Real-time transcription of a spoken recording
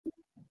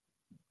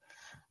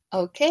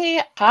Okay,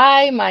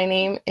 hi, my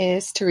name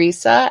is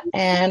Teresa,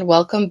 and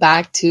welcome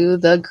back to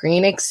the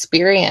Green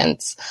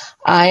Experience.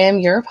 I am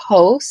your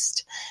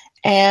host,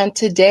 and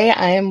today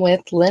I am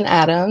with Lynn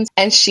Adams,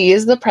 and she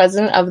is the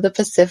president of the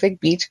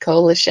Pacific Beach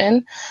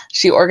Coalition.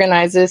 She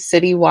organizes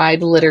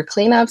citywide litter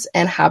cleanups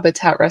and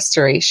habitat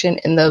restoration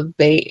in the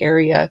Bay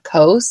Area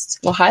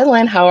coast. Well, hi,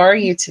 Lynn, how are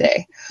you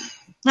today?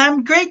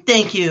 I'm great,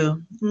 thank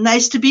you.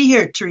 Nice to be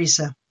here,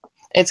 Teresa.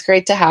 It's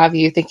great to have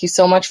you. Thank you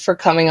so much for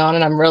coming on,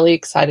 and I'm really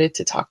excited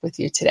to talk with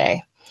you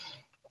today.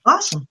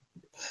 Awesome.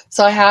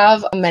 So I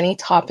have many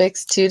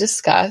topics to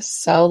discuss,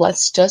 so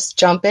let's just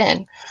jump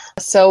in.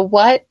 So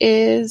what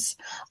is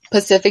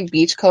Pacific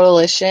Beach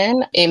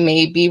Coalition? It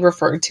may be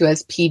referred to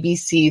as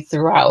PBC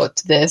throughout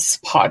this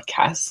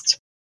podcast.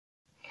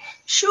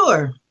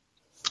 Sure.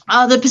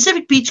 The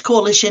Pacific Beach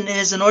Coalition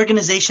is an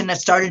organization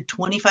that started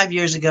 25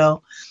 years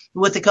ago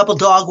with a couple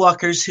dog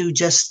walkers who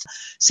just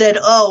said,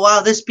 oh,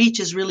 wow, this beach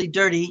is really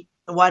dirty.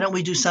 Why don't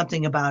we do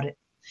something about it?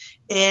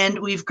 And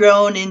we've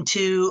grown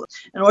into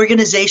an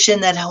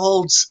organization that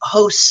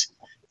hosts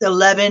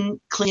 11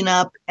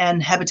 cleanup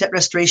and habitat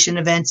restoration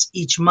events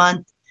each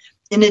month,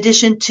 in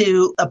addition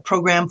to a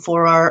program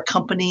for our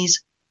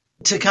companies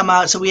to come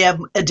out. So we have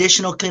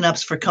additional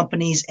cleanups for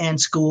companies and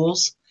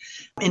schools,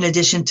 in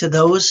addition to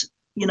those,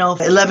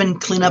 11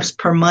 cleanups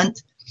per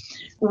month.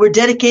 We're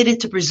dedicated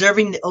to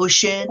preserving the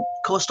ocean,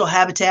 coastal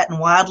habitat, and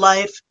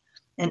wildlife,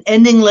 and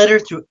ending litter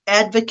through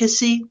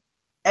advocacy,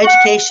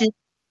 education,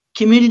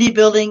 community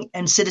building,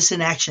 and citizen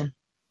action.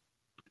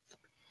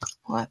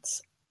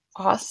 That's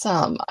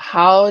awesome.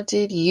 How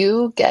did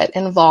you get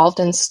involved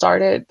and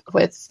started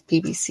with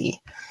PBC?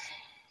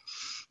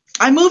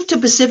 I moved to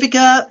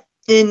Pacifica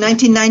in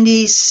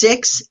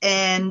 1996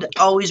 and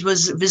always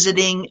was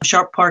visiting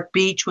Sharp Park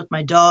Beach with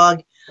my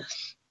dog.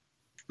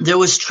 There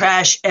was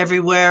trash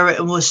everywhere.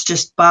 It was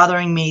just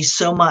bothering me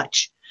so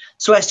much.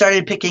 So I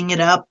started picking it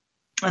up.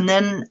 And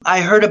then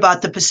I heard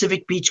about the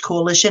Pacific Beach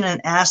Coalition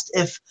and asked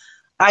if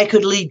I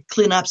could lead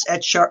cleanups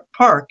at Sharp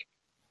Park.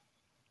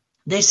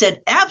 They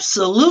said,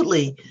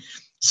 absolutely.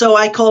 So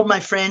I called my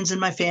friends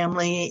and my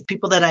family,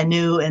 people that I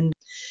knew, and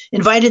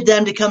invited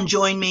them to come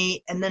join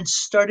me, and then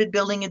started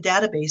building a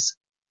database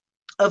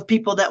of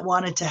people that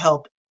wanted to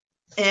help.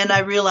 And I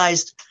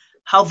realized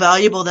how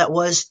valuable that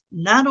was,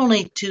 not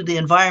only to the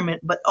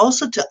environment, but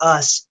also to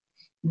us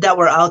that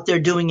were out there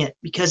doing it,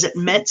 because it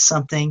meant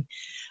something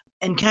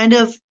and kind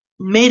of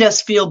made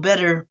us feel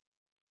better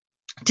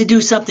to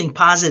do something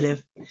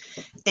positive.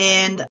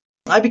 And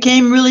I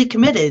became really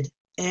committed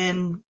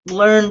and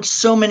learned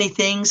so many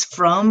things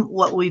from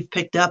what we've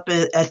picked up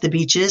at the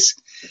beaches,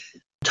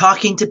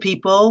 talking to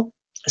people,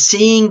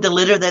 seeing the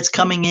litter that's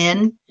coming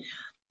in,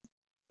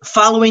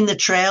 following the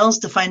trails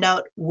to find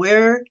out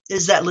where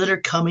is that litter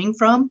coming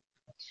from.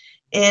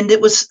 And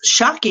it was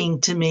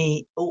shocking to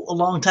me a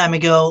long time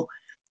ago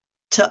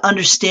to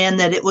understand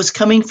that it was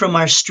coming from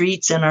our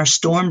streets and our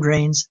storm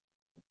drains.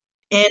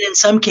 And in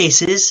some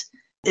cases,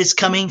 it's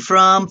coming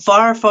from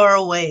far, far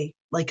away,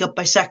 like up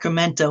by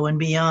Sacramento and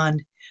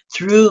beyond,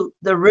 through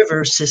the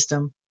river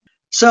system.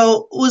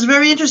 So it was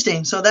very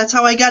interesting. So that's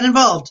how I got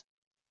involved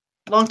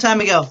a long time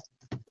ago.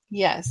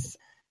 Yes.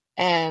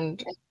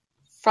 And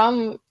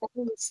from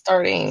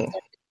starting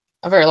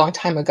a very long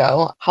time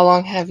ago, how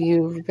long have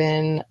you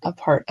been a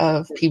part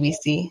of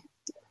PBC?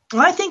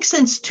 Well, I think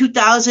since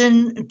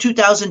 2000,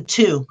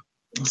 2002,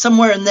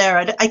 somewhere in there.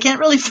 I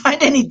can't really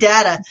find any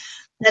data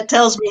that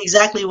tells me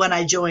exactly when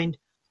I joined.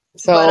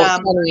 So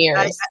 20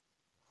 years.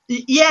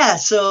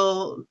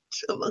 So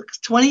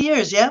 20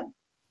 years, yeah.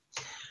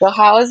 So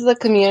how has the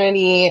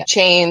community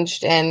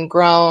changed and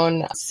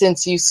grown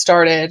since you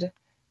started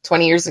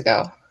 20 years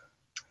ago?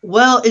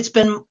 Well, it's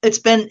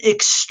been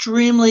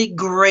extremely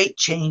great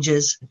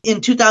changes.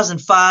 In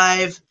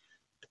 2005,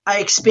 I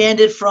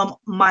expanded from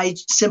my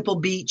simple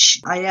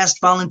beach. I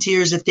asked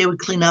volunteers if they would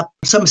clean up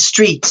some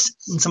streets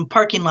and some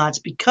parking lots,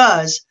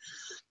 because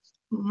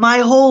my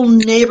whole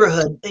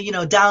neighborhood,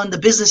 down the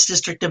business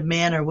district of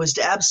Manor, was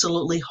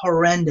absolutely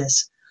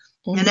horrendous.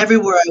 Mm-hmm. And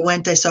everywhere I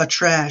went, I saw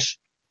trash.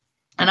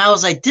 And I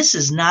was like, this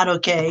is not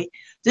okay.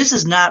 This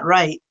is not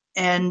right.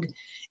 And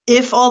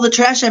if all the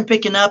trash I'm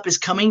picking up is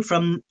coming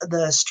from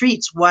the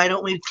streets, why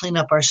don't we clean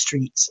up our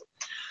streets?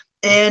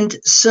 And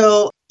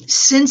so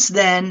since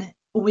then,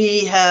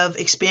 we have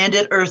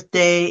expanded Earth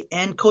Day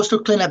and Coastal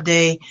Cleanup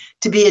Day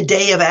to be a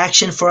day of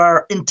action for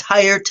our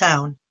entire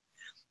town.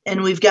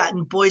 And we've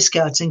gotten Boy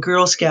Scouts and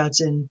Girl Scouts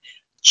and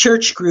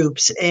church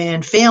groups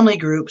and family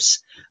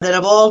groups that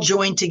have all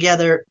joined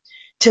together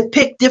to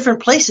pick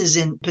different places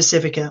in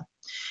Pacifica.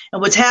 And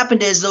what's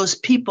happened is those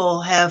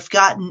people have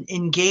gotten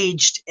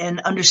engaged and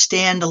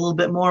understand a little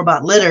bit more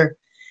about litter.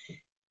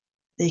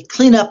 They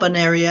clean up an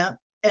area,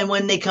 and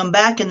when they come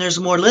back and there's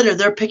more litter,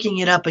 they're picking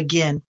it up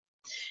again.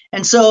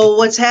 And so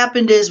what's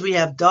happened is we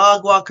have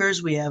dog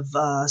walkers, we have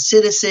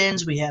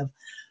citizens, we have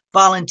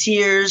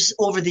volunteers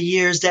over the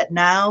years that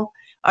now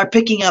are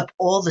picking up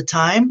all the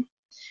time.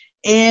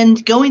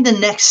 And going the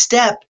next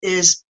step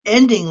is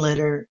ending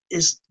litter,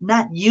 is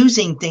not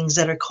using things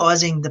that are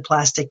causing the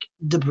plastic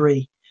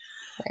debris.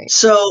 Right.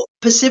 So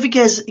Pacifica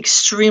is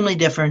extremely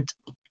different.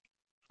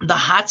 The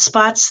hot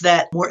spots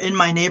that were in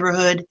my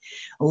neighborhood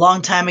a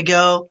long time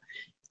ago,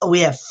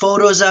 we have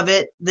photos of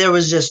it. There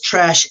was just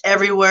trash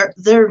everywhere.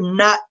 They're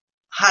not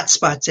hot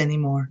spots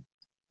anymore,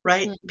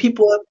 right? Mm-hmm.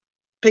 People have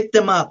picked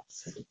them up.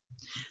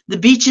 The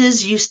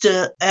beaches used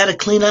to, at a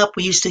cleanup,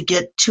 we used to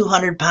get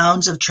 200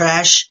 pounds of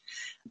trash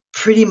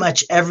pretty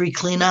much every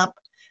cleanup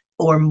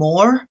or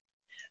more.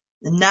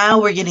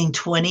 Now we're getting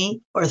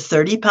 20 or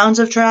 30 pounds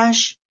of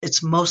trash.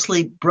 It's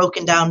mostly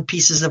broken down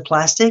pieces of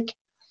plastic.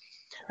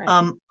 Right.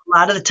 A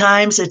lot of the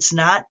times it's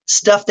not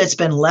stuff that's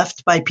been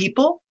left by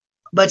people,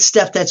 but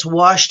stuff that's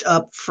washed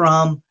up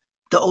from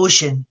the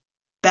ocean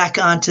back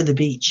onto the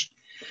beach.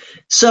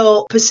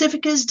 So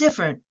Pacifica is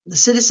different. The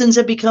citizens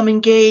have become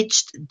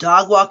engaged.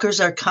 Dog walkers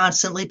are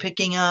constantly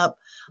picking up.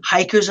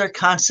 Hikers are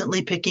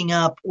constantly picking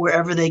up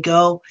wherever they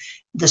go,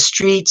 the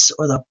streets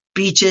or the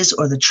beaches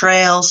or the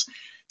trails.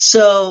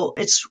 So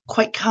it's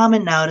quite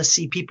common now to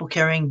see people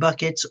carrying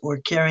buckets or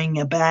carrying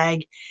a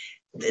bag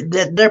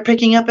that they're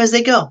picking up as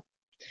they go.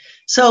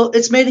 So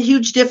it's made a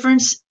huge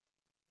difference.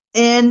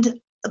 And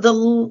the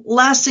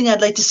last thing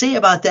I'd like to say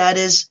about that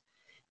is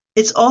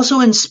it's also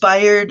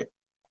inspired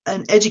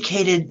and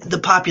educated the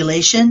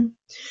population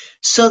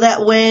so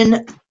that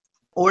when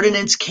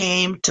ordinance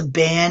came to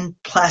ban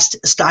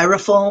plastic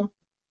styrofoam,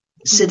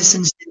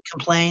 citizens didn't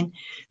complain.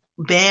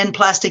 Ban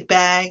plastic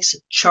bags,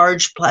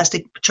 charge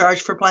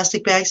for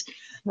plastic bags.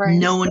 Right.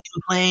 No one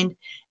complained.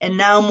 And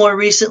now more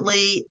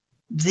recently,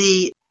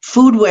 the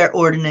foodware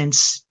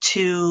ordinance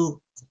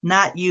to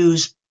not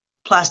use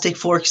plastic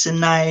forks and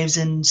knives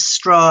and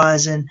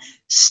straws and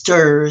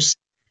stirrers.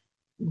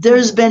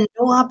 There's been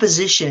no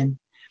opposition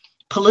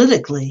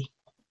politically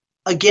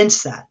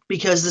against that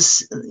because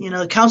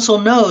the council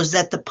knows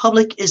that the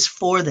public is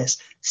for this.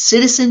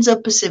 Citizens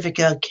of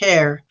Pacifica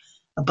care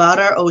about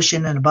our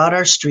ocean and about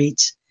our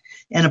streets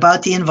and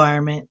about the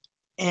environment,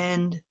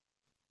 and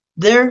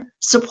they're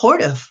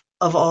supportive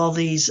of all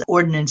these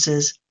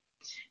ordinances.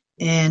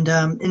 And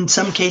in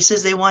some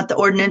cases, they want the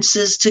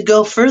ordinances to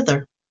go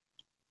further.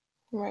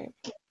 Right.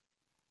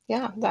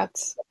 Yeah,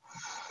 that's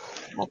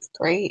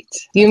great.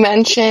 You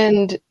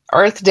mentioned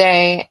Earth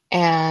Day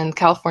and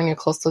California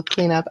Coastal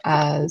Cleanup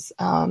as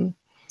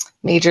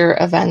major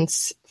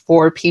events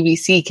for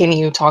PBC. Can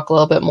you talk a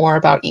little bit more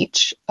about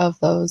each of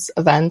those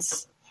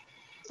events?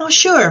 Oh,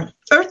 sure.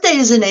 Earth Day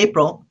is in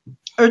April.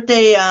 Earth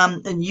Day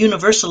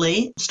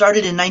universally started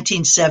in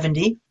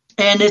 1970,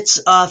 and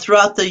it's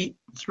throughout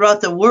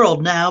the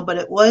world now, but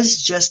it was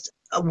just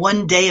a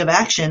one day of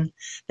action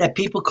that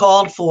people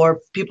called for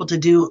people to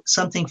do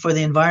something for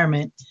the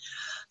environment.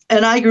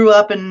 And I grew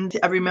up and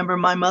I remember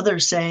my mother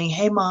saying,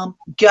 "Hey, Mom,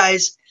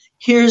 guys,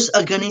 here's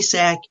a gunny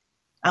sack.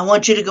 I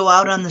want you to go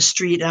out on the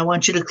street. And I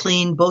want you to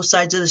clean both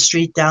sides of the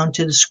street down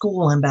to the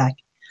school and back,"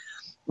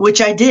 which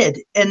I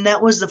did. And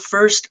that was the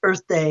first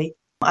Earth Day,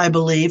 I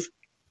believe.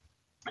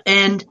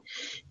 And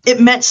it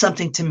meant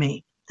something to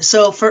me.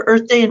 So for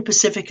Earth Day in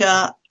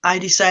Pacifica, I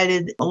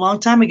decided a long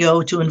time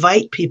ago to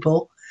invite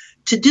people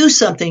to do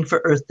something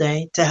for Earth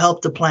Day to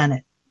help the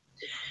planet.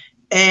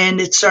 And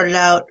it started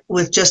out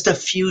with just a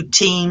few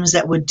teams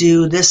that would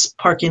do this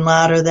parking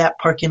lot or that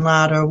parking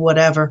lot or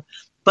whatever.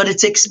 But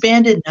it's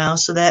expanded now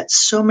so that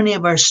so many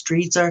of our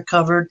streets are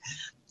covered,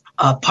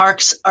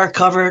 parks are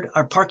covered,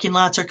 our parking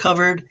lots are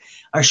covered,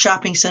 our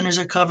shopping centers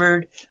are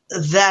covered,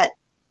 that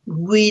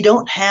we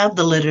don't have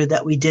the litter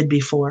that we did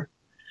before.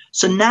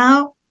 So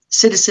now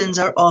citizens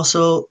are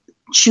also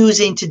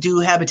choosing to do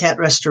habitat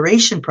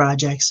restoration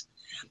projects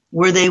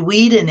where they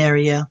weed an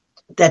area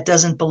that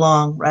doesn't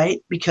belong,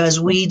 right? Because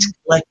weeds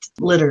collect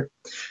litter.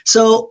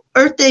 So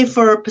Earth Day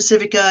for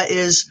Pacifica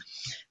is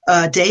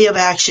a day of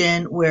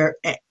action where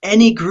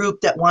any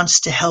group that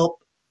wants to help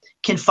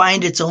can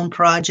find its own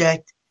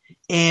project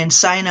and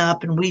sign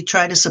up, and we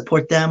try to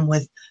support them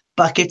with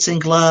buckets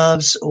and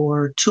gloves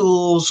or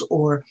tools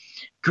or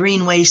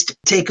green waste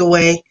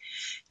takeaway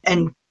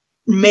and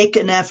make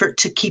an effort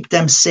to keep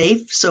them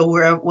safe. So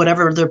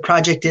whatever their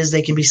project is,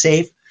 they can be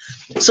safe.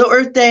 So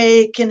Earth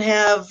Day can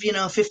have,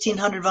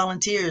 1,500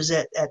 volunteers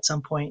at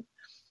some point.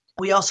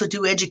 We also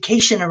do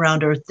education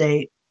around Earth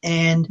Day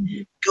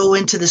and go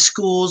into the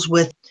schools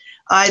with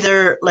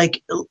either,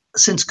 like,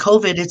 since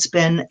COVID, it's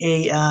been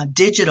a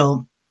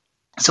digital.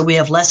 So we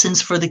have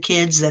lessons for the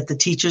kids that the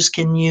teachers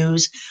can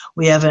use.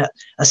 We have an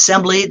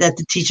assembly that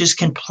the teachers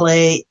can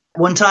play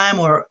one time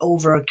or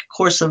over a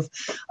course of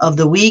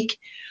the week.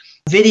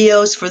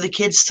 Videos for the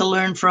kids to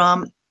learn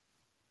from,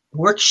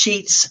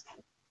 worksheets.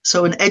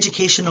 So an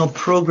educational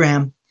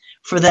program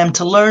for them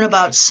to learn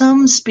about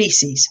some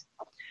species.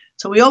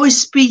 So we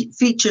always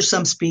feature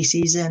some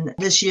species, and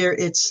this year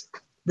it's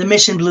the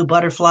Mission Blue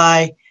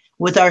butterfly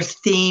with our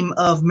theme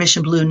of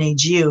Mission Blue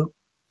Needs You.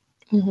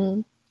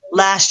 Mm-hmm.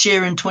 Last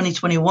year in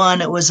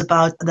 2021, it was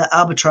about the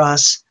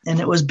albatross, and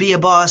it was Be a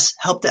Boss,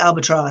 Help the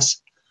Albatross.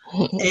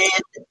 And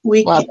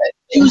we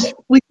choose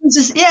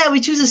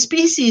a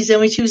species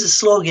and we choose a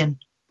slogan.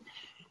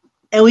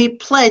 And we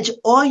pledge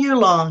all year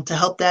long to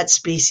help that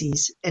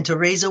species and to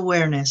raise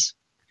awareness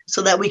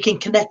so that we can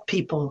connect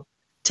people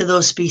to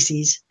those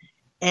species.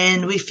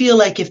 And we feel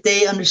like if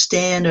they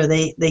understand or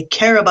they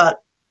care about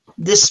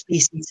this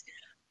species,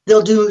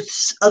 they'll do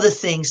other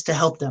things to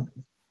help them.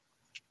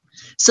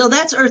 So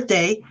that's Earth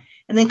Day.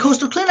 And then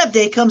Coastal Cleanup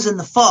Day comes in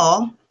the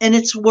fall, and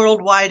it's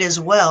worldwide as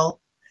well.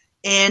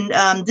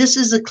 And this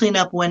is a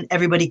cleanup when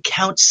everybody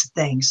counts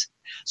things.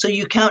 So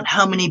you count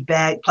how many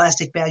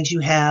plastic bags you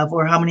have,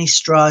 or how many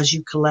straws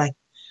you collect,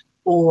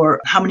 or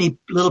how many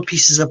little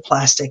pieces of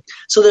plastic.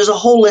 So there's a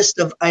whole list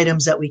of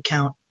items that we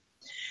count.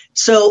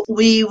 So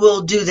we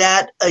will do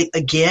that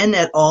again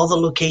at all the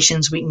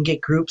locations we can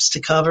get groups to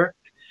cover.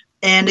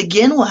 And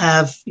again, we'll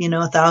have,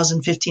 1,000,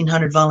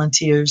 1,500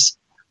 volunteers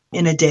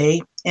in a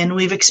day. And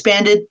we've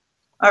expanded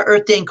our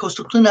Earth Day and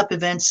Coastal Cleanup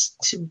events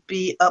to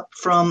be up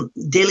from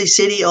Daly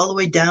City all the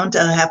way down to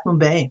Half Moon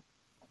Bay.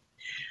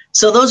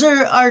 So those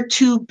are our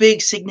two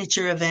big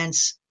signature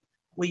events.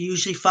 We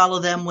usually follow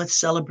them with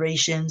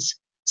celebrations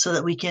so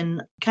that we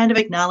can kind of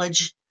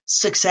acknowledge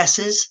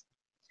successes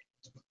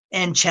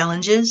and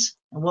challenges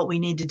and what we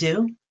need to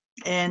do,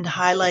 and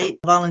highlight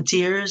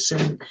volunteers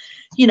and,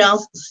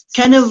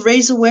 kind of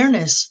raise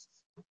awareness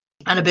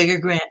on a bigger,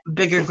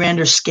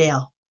 grander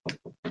scale.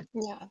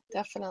 Yeah,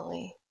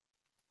 definitely.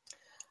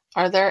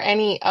 Are there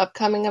any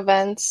upcoming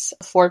events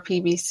for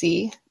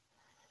PBC?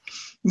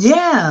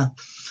 Yeah.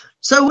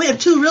 So we have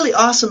two really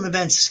awesome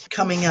events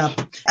coming up.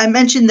 I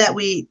mentioned that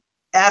we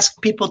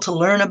ask people to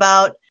learn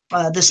about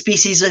the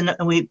species, and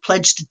we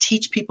pledge to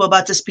teach people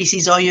about the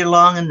species all year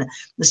long. And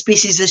the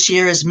species this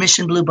year is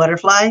Mission Blue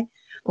Butterfly.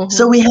 Mm-hmm.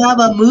 So we have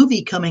a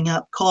movie coming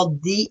up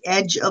called The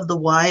Edge of the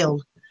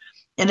Wild.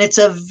 And it's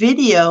a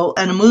video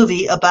and a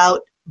movie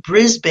about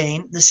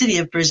Brisbane, the city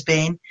of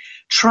Brisbane,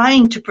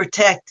 trying to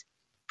protect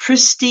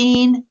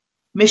pristine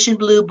Mission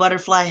Blue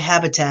Butterfly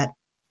habitat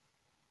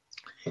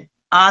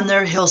on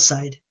their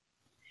hillside,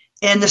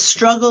 and the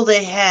struggle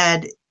they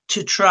had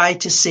to try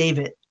to save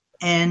it.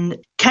 And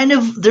kind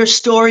of their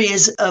story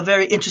is a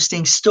very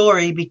interesting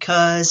story,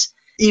 because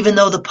even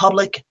though the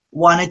public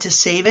wanted to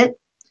save it,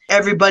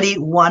 everybody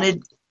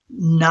wanted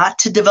not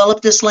to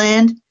develop this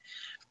land.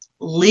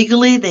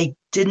 Legally, they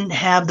didn't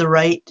have the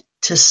right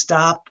to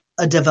stop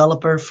a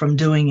developer from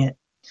doing it.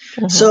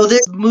 Mm-hmm. So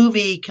this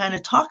movie kind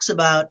of talks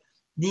about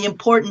the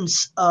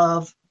importance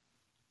of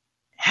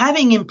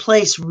having in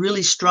place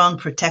really strong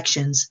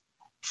protections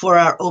for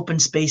our open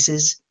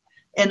spaces,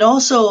 and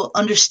also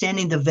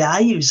understanding the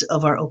values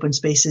of our open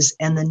spaces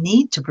and the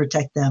need to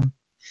protect them.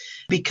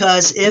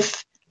 Because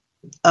if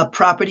a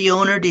property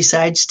owner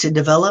decides to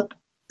develop,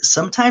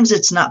 sometimes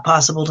it's not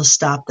possible to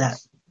stop that.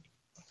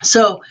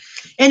 So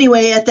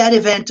anyway, at that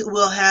event,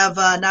 we'll have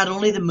not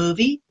only the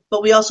movie,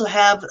 but we also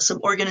have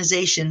some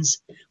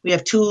organizations. We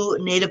have 2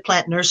 native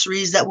plant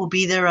nurseries that will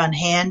be there on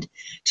hand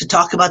to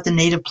talk about the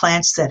native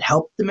plants that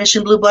help the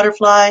Mission Blue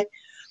Butterfly,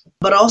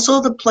 but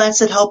also the plants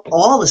that help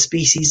all the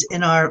species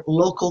in our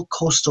local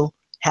coastal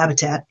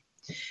habitat,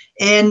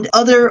 and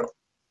other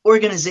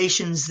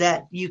organizations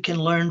that you can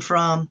learn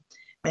from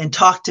and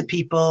talk to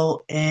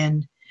people.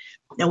 And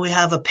we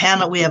have a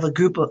panel. We have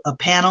a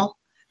panel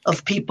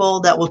of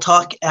people that will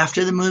talk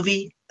after the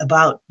movie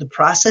about the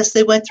process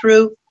they went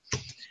through.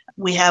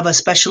 We have a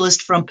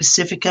specialist from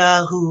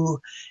Pacifica who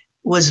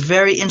was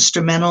very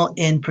instrumental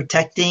in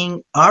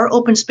protecting our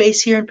open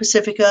space here in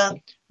Pacifica,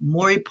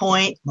 Maury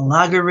Point,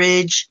 Malaga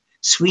Ridge,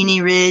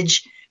 Sweeney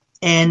Ridge,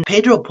 and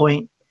Pedro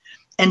Point.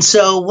 And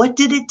so what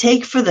did it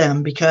take for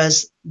them?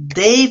 Because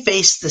they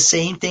faced the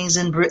same things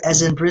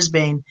as in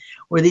Brisbane,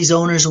 where these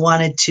owners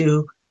wanted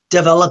to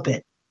develop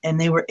it, and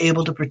they were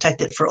able to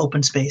protect it for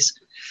open space.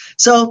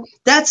 So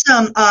that's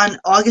on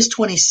August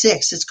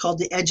 26th. It's called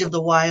The Edge of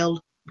the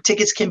Wild.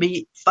 Tickets can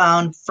be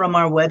found from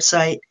our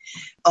website,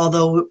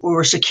 although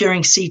we're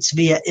securing seats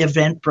via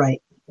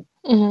Eventbrite.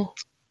 Mm-hmm.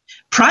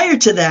 Prior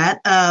to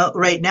that,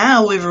 right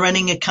now, we're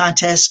running a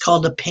contest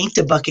called the Paint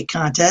a Bucket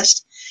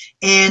contest.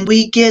 And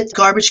we get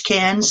garbage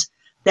cans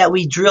that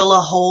we drill a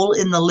hole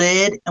in the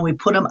lid, and we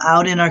put them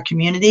out in our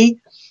community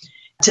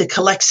to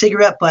collect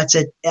cigarette butts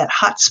at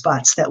hot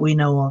spots that we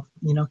know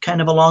of,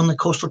 kind of along the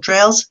coastal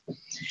trails.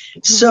 Mm-hmm.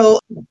 So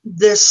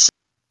this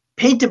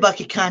Paint a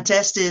Bucket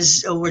contest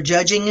is, we're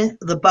judging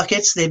the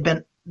buckets.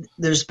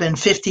 There's been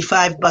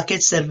 55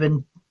 buckets that have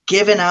been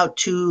given out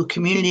to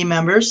community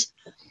members,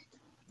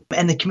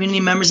 and the community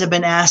members have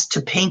been asked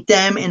to paint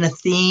them in a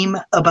theme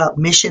about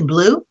Mission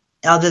Blue,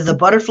 either the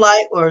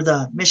butterfly or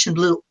the Mission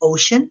Blue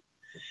ocean.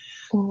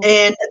 Mm-hmm.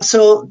 And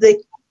so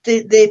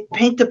they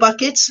paint the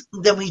buckets,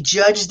 then we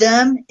judge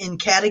them in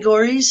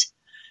categories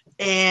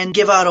and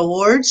give out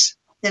awards.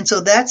 And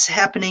so that's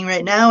happening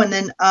right now. And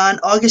then on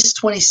August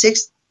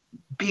 26th,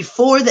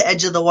 before the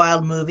Edge of the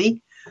Wild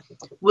movie,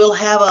 we'll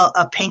have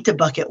a Paint a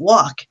Bucket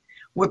walk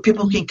where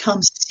people can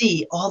come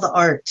see all the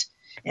art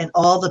and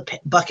all the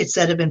buckets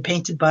that have been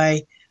painted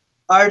by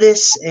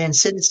artists and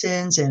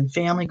citizens and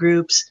family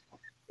groups,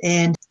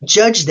 and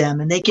judge them.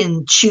 And they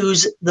can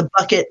choose the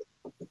bucket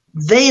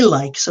they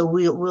like. So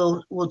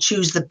we'll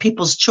choose the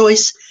People's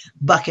Choice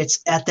buckets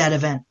at that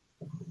event.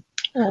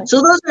 Right. So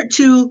those are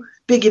 2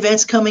 big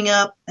events coming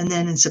up. And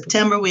then in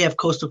September, we have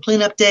Coastal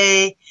Cleanup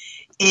Day.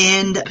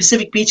 And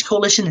Pacific Beach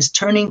Coalition is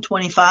turning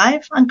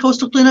 25 on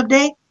Coastal Cleanup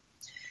Day.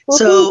 Woohoo.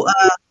 So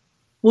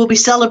we'll be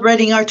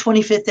celebrating our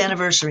 25th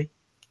anniversary.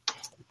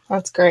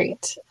 That's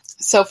great.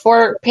 So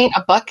for Paint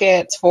a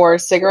Bucket for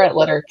cigarette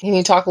litter, can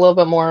you talk a little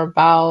bit more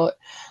about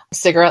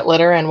cigarette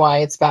litter and why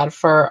it's bad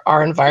for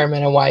our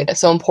environment and why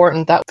it's so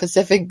important that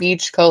Pacific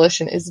Beach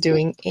Coalition is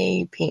doing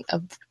a Paint a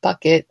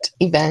Bucket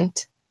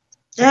event?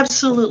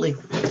 Absolutely.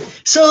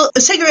 So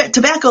cigarette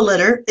tobacco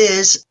litter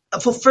is,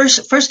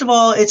 first of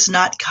all, it's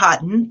not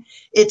cotton.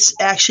 It's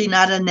actually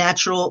not a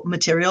natural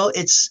material.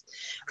 It's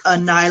a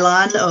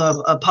nylon,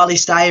 a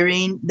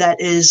polystyrene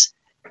that is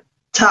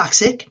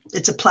toxic.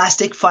 It's a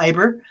plastic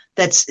fiber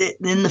that's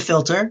in the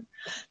filter.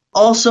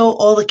 Also,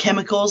 all the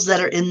chemicals that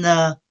are in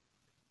the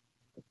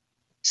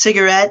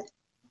cigarette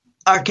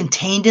are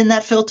contained in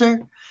that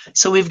filter.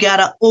 So we've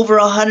got over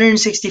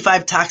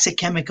 165 toxic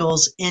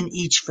chemicals in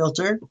each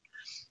filter.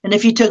 And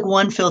if you took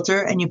one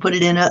filter and you put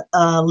it in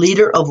a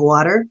liter of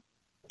water,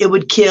 it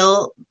would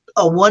kill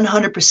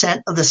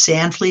 100% of the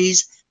sand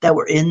fleas that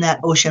were in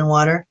that ocean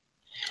water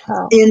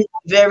in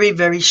a very,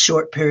 very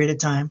short period of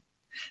time.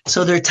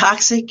 So they're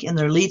toxic and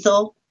they're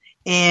lethal,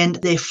 and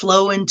they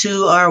flow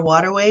into our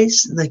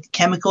waterways. The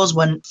chemicals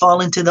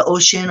fall into the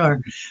ocean,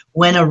 or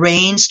when a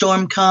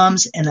rainstorm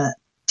comes and a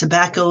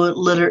tobacco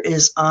litter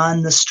is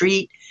on the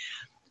street,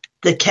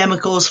 the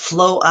chemicals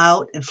flow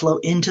out and flow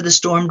into the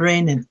storm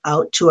drain and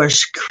out to our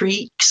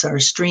creeks, our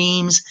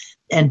streams,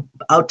 and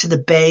out to the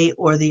bay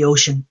or the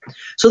ocean.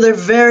 So they're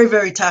very,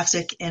 very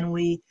toxic, and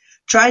we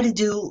try to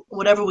do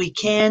whatever we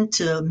can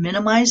to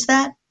minimize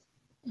that.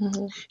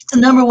 Mm-hmm. It's the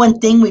number one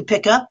thing we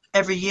pick up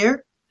every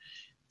year.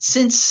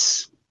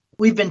 Since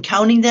we've been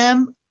counting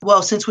them,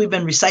 since we've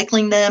been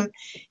recycling them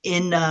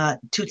in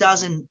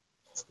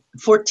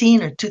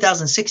 2014 or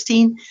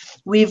 2016,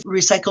 we've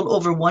recycled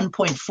over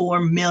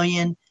 1.4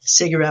 million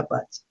cigarette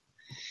butts.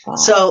 Wow.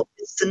 So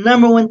it's the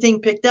number one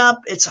thing picked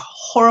up. It's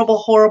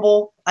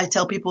horrible. I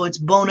tell people it's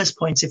bonus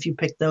points if you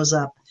pick those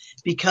up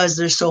because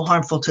they're so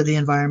harmful to the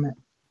environment.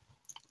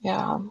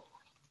 Yeah,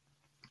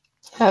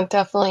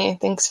 definitely.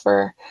 Thanks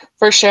for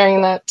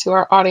sharing that to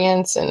our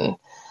audience and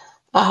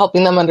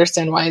helping them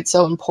understand why it's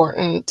so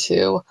important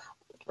to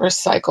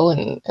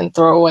recycle and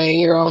throw away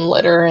your own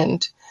litter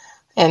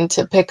and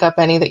to pick up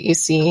any that you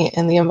see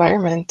in the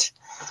environment.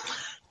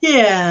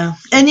 Yeah.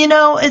 And,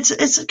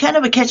 it's kind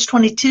of a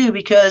catch-22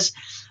 because,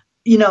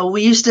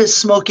 we used to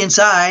smoke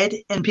inside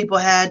and people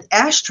had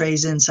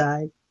ashtrays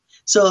inside.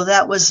 So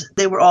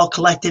they were all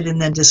collected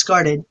and then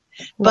discarded.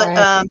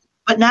 Right.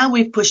 But now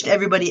we've pushed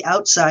everybody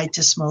outside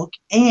to smoke,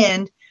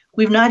 and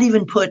we've not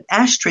even put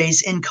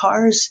ashtrays in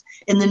cars.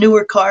 In the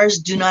newer cars,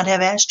 do not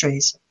have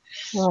ashtrays.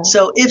 Right.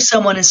 So if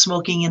someone is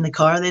smoking in the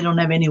car, they don't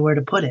have anywhere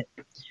to put it.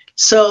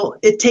 So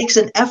it takes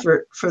an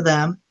effort for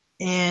them,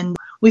 and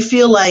we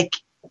feel like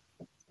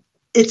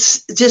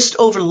it's just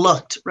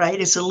overlooked, right?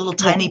 It's a little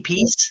tiny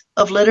piece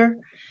of litter.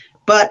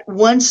 But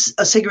once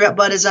a cigarette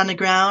butt is on the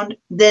ground,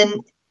 then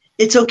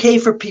it's okay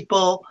for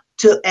people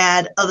to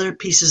add other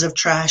pieces of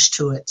trash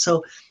to it.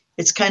 So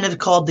it's kind of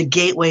called the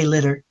gateway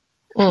litter.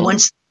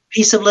 Once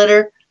piece of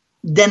litter,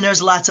 then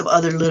there's lots of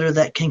other litter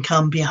that can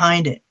come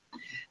behind it.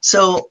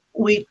 So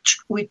we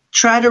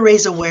try to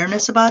raise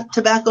awareness about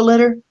tobacco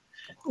litter,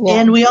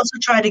 and we also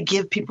try to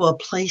give people a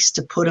place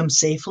to put them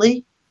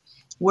safely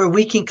where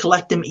we can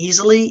collect them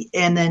easily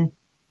and then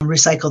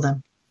recycle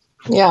them.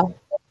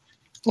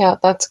 Yeah,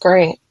 that's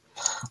great.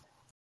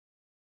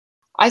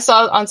 I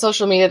saw on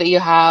social media that you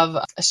have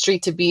a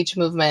Street to Beach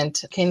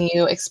movement. Can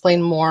you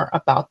explain more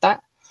about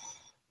that?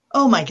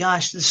 Oh my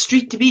gosh, the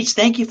Street to Beach.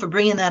 Thank you for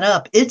bringing that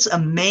up. It's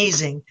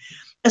amazing.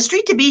 A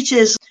Street to Beach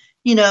is,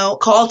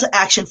 call to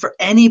action for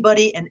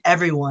anybody and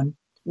everyone,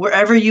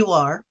 wherever you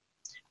are.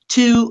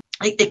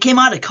 It came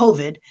out of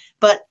COVID,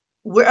 but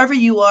wherever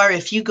you are,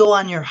 if you go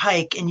on your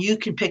hike and you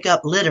can pick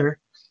up litter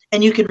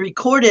and you can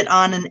record it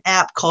on an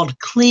app called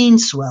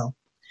CleanSwell,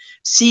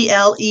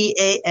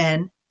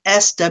 CleanSwell,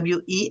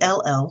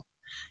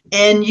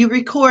 and you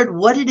record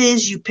what it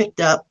is you picked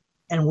up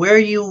and where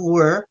you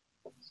were.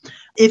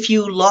 If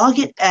you log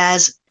it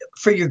as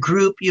for your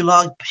group, you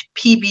log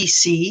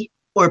PBC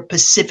or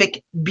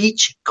Pacific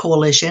Beach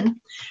Coalition,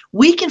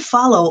 we can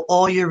follow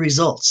all your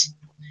results.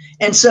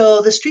 And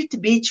so the Street to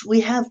Beach,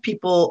 we have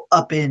people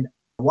up in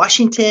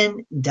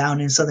Washington, down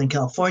in Southern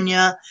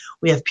California.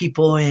 We have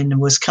people in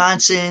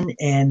Wisconsin,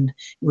 and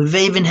we've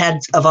even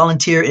had a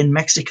volunteer in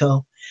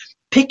Mexico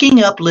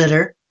picking up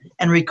litter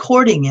and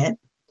recording it,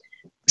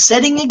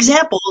 setting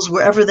examples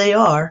wherever they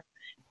are.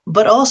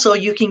 But also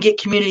you can get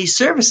community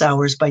service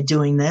hours by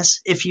doing this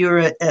if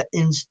you're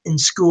in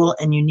school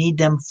and you need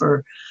them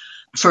for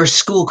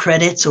school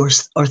credits or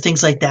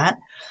things like that.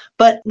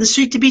 But the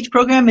Street to Beach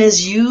program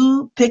is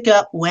you pick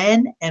up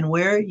when and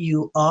where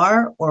you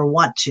are or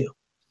want to.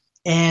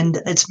 And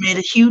it's made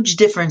a huge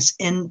difference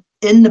in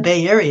the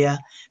Bay Area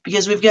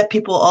because we've got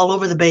people all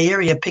over the Bay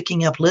Area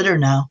picking up litter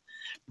now,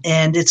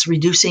 and it's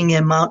reducing the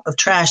amount of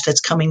trash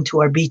that's coming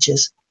to our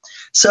beaches.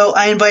 So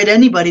I invite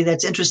anybody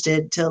that's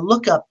interested to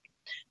look up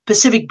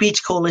Pacific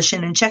Beach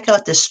Coalition and check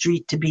out the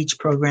Street to Beach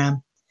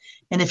program.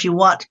 And if you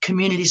want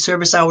community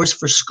service hours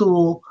for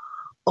school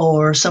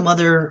or some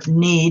other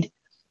need,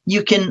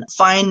 you can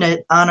find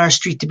it on our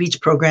Street to Beach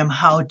program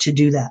how to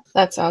do that.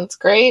 That sounds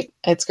great.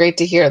 It's great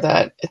to hear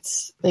that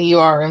you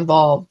are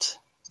involved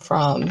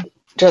from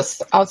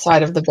just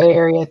outside of the Bay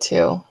Area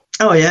too.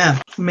 Oh yeah,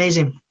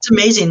 amazing! It's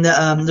amazing.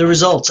 The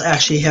results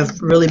actually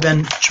have really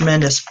been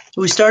tremendous.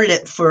 We started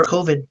it for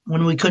COVID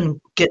when we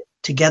couldn't get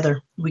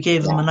together. We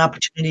gave them an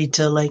opportunity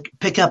to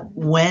pick up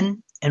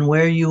when and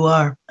where you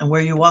are and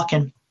where you're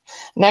walking.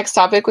 Next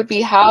topic would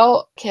be,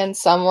 how can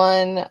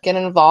someone get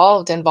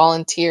involved and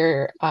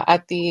volunteer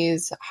at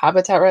these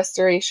habitat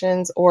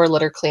restorations or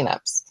litter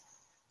cleanups?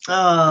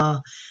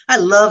 Oh, I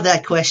love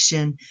that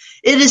question.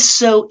 It is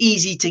so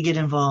easy to get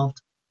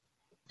involved.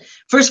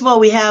 First of all,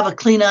 we have a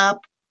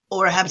cleanup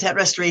or a habitat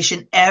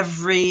restoration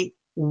every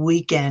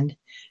weekend.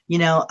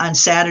 On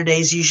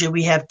Saturdays, usually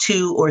we have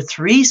 2 or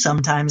 3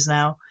 sometimes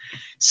now.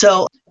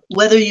 So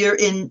whether you're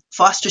in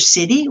Foster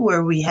City,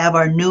 where we have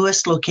our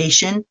newest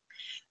location,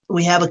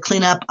 we have a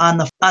cleanup on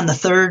the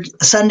third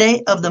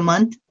Sunday of the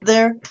month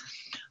there.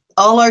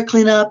 All our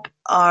cleanup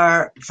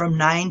are from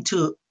 9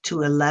 to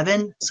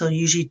 11, so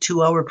usually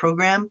 2-hour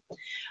program.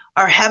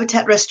 Our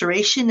habitat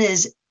restoration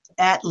is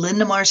at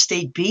Lindenmar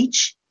State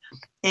Beach,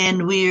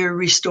 and we're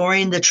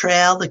restoring the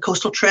trail, the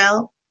coastal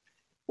trail,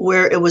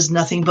 where it was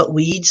nothing but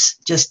weeds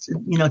just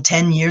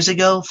 10 years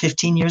ago,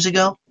 15 years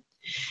ago.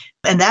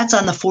 And that's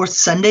on the 4th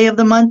Sunday of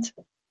the month.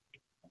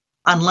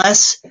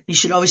 Unless, you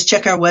should always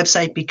check our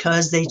website,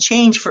 because they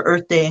change for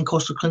Earth Day and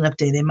Coastal Cleanup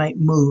Day. They might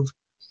move.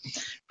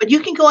 But you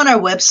can go on our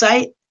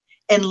website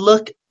and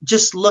look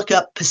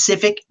up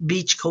Pacific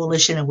Beach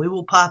Coalition, and we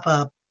will pop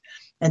up.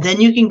 And then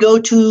you can go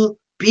to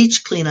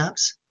beach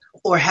cleanups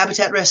or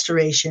habitat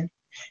restoration.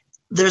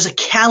 There's a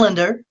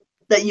calendar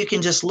that you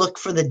can just look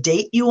for the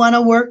date you want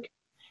to work,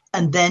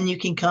 and then you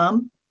can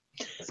come.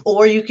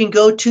 Or you can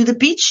go to the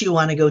beach you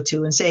want to go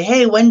to and say,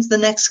 hey, when's the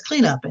next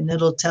cleanup? And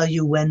it'll tell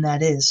you when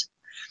that is.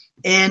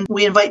 And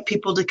we invite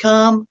people to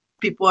come.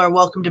 People are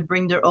welcome to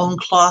bring their own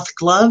cloth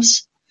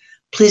gloves.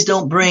 Please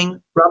don't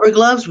bring rubber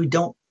gloves.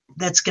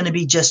 That's going to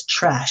be just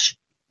trash.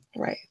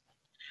 Right.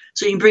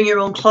 So you can bring your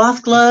own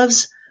cloth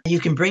gloves. You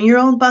can bring your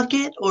own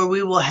bucket, or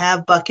we will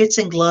have buckets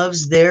and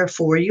gloves there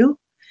for you. You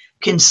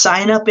can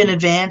sign up in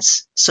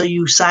advance. So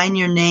you sign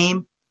your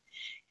name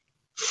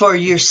for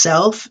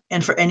yourself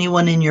and for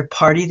anyone in your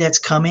party that's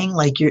coming.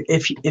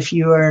 If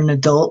you are an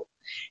adult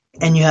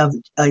and you have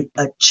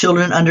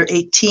children under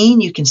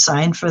 18, you can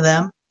sign for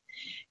them.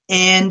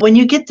 And when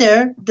you get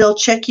there, they'll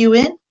check you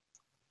in.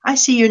 I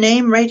see your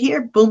name right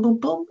here. Boom, boom,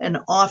 boom. And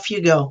off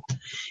you go.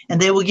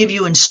 And they will give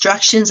you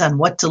instructions on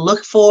what to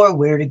look for,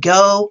 where to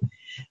go,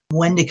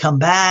 when to come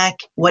back,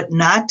 what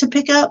not to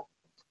pick up,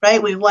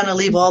 right? We want to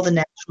leave all the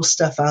natural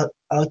stuff out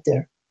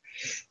there.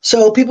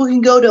 So people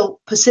can go to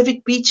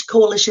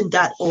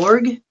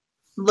pacificbeachcoalition.org,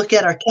 look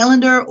at our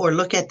calendar, or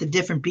look at the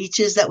different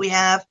beaches that we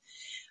have.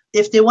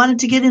 If they wanted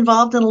to get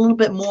involved in a little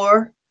bit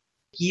more,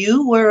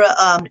 you were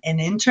an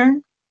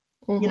intern.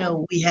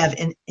 Mm-hmm. We have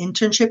an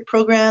internship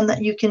program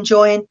that you can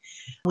join.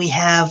 We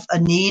have a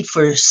need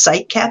for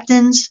site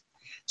captains.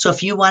 So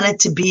if you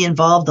wanted to be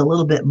involved a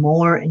little bit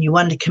more and you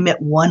wanted to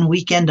commit one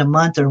weekend a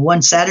month or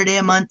one Saturday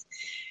a month,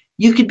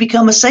 you could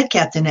become a site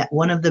captain at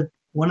one of the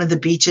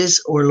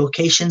beaches or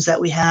locations that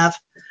we have.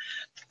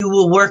 You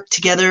will work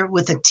together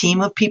with a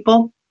team of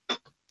people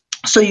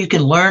so you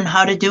can learn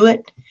how to do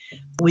it.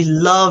 We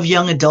love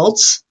young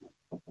adults.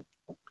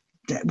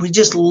 We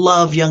just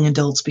love young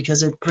adults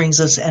because it brings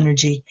us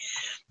energy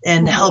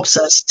and helps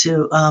us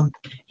to,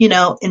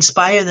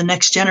 inspire the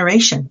next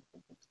generation.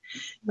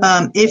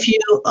 If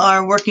you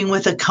are working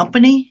with a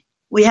company,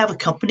 we have a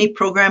company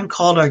program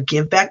called our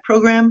Give Back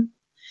program.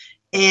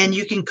 And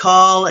you can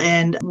call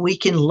and we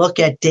can look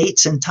at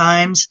dates and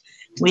times.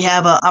 We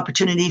have an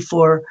opportunity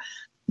for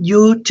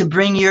you to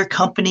bring your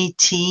company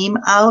team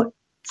out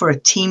for a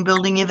team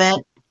building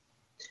event.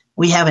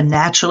 We have a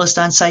naturalist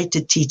on site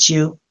to teach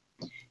you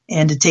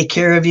and to take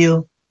care of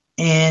you.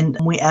 And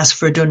we ask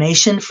for a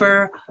donation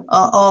for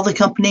all the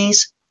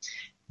companies.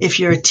 If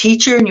you're a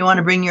teacher and you want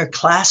to bring your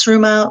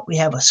classroom out, we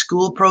have a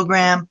school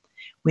program.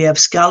 We have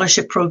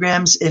scholarship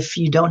programs. If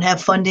you don't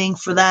have funding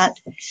for that,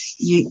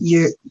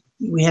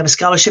 we have a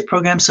scholarship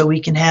program so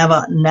we can have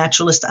a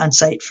naturalist on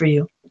site for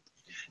you.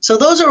 So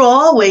those are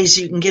all ways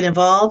you can get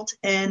involved.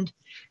 And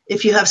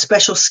if you have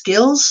special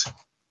skills,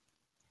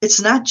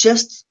 it's not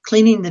just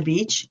cleaning the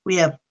beach. We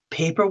have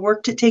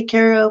paperwork to take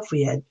care of.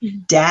 We have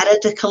data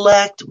to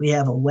collect. We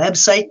have a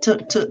website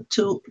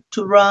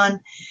to run.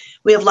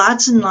 We have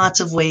lots and lots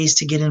of ways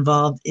to get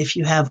involved if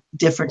you have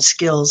different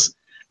skills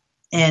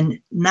and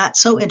not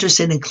so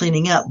interested in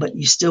cleaning up, but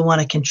you still want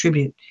to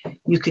contribute.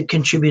 You could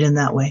contribute in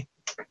that way.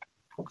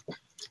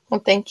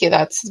 Well, thank you.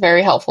 That's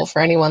very helpful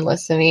for anyone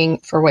listening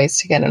for ways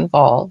to get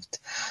involved.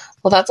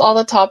 Well, that's all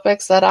the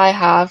topics that I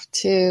have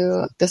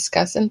to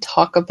discuss and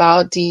talk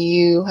about. Do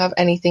you have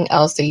anything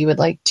else that you would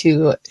like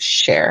to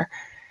share?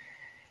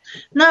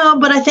 No,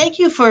 but I thank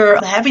you for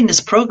having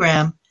this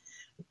program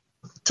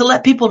to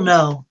let people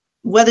know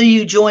whether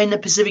you join the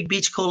Pacific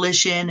Beach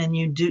Coalition and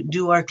you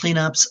do our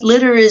cleanups,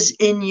 litter is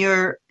in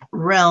your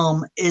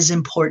realm is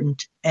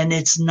important, and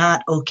it's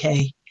not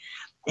okay.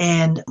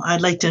 And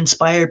I'd like to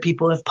inspire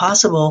people, if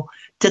possible,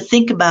 to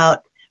think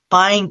about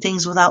buying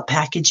things without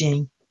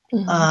packaging,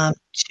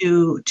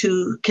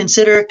 to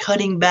consider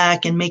cutting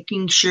back and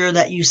making sure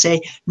that you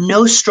say,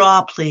 no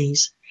straw,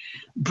 please.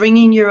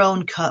 Bringing your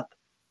own cup.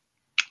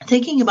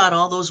 Thinking about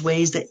all those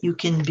ways that you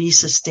can be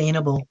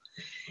sustainable.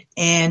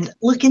 And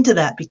look into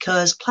that,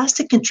 because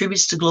plastic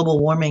contributes to global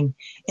warming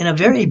in a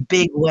very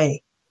big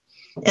way.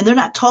 And they're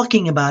not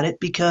talking about it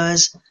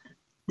because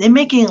they're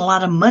making a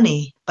lot of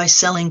money by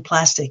selling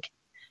plastic,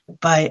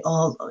 by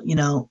all,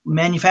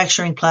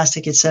 manufacturing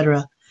plastic,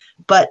 etc.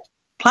 But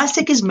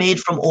plastic is made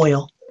from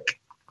oil,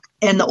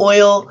 and the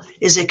oil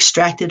is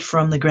extracted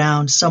from the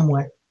ground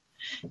somewhere.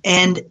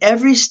 And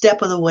every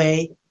step of the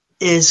way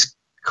is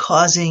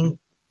causing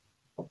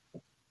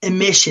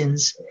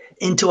emissions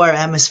into our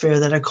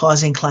atmosphere that are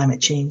causing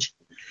climate change.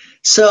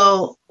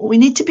 So we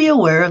need to be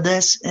aware of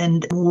this,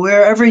 and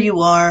wherever you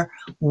are,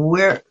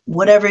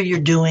 whatever you're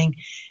doing,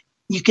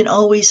 you can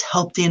always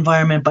help the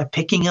environment by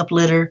picking up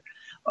litter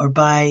or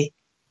by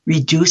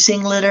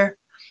reducing litter,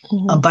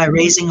 by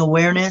raising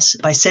awareness,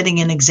 by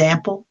setting an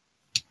example,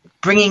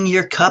 bringing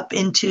your cup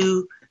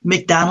into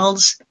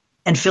McDonald's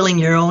and filling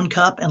your own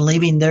cup and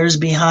leaving theirs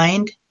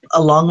behind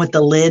along with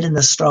the lid and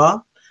the straw.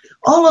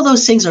 All of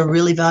those things are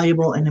really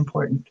valuable and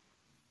important.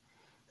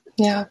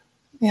 Yeah,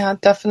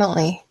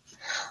 definitely.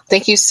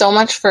 Thank you so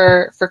much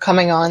for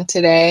coming on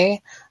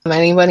today.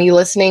 Anybody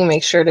listening,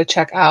 make sure to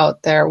check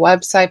out their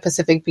website,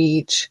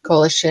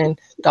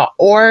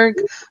 pacificbeachcoalition.org,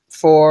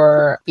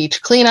 for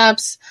beach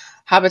cleanups,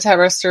 habitat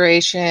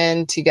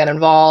restoration, to get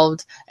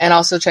involved, and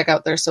also check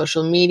out their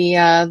social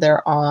media.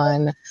 They're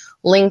on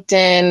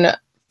LinkedIn,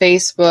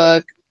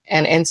 Facebook,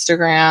 and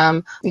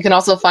Instagram. You can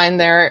also find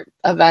their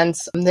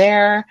events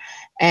there,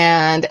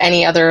 and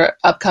any other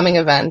upcoming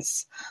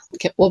events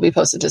will be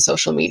posted to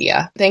social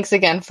media. Thanks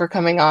again for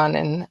coming on,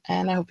 and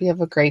I hope you have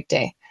a great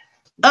day.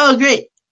 Oh, great.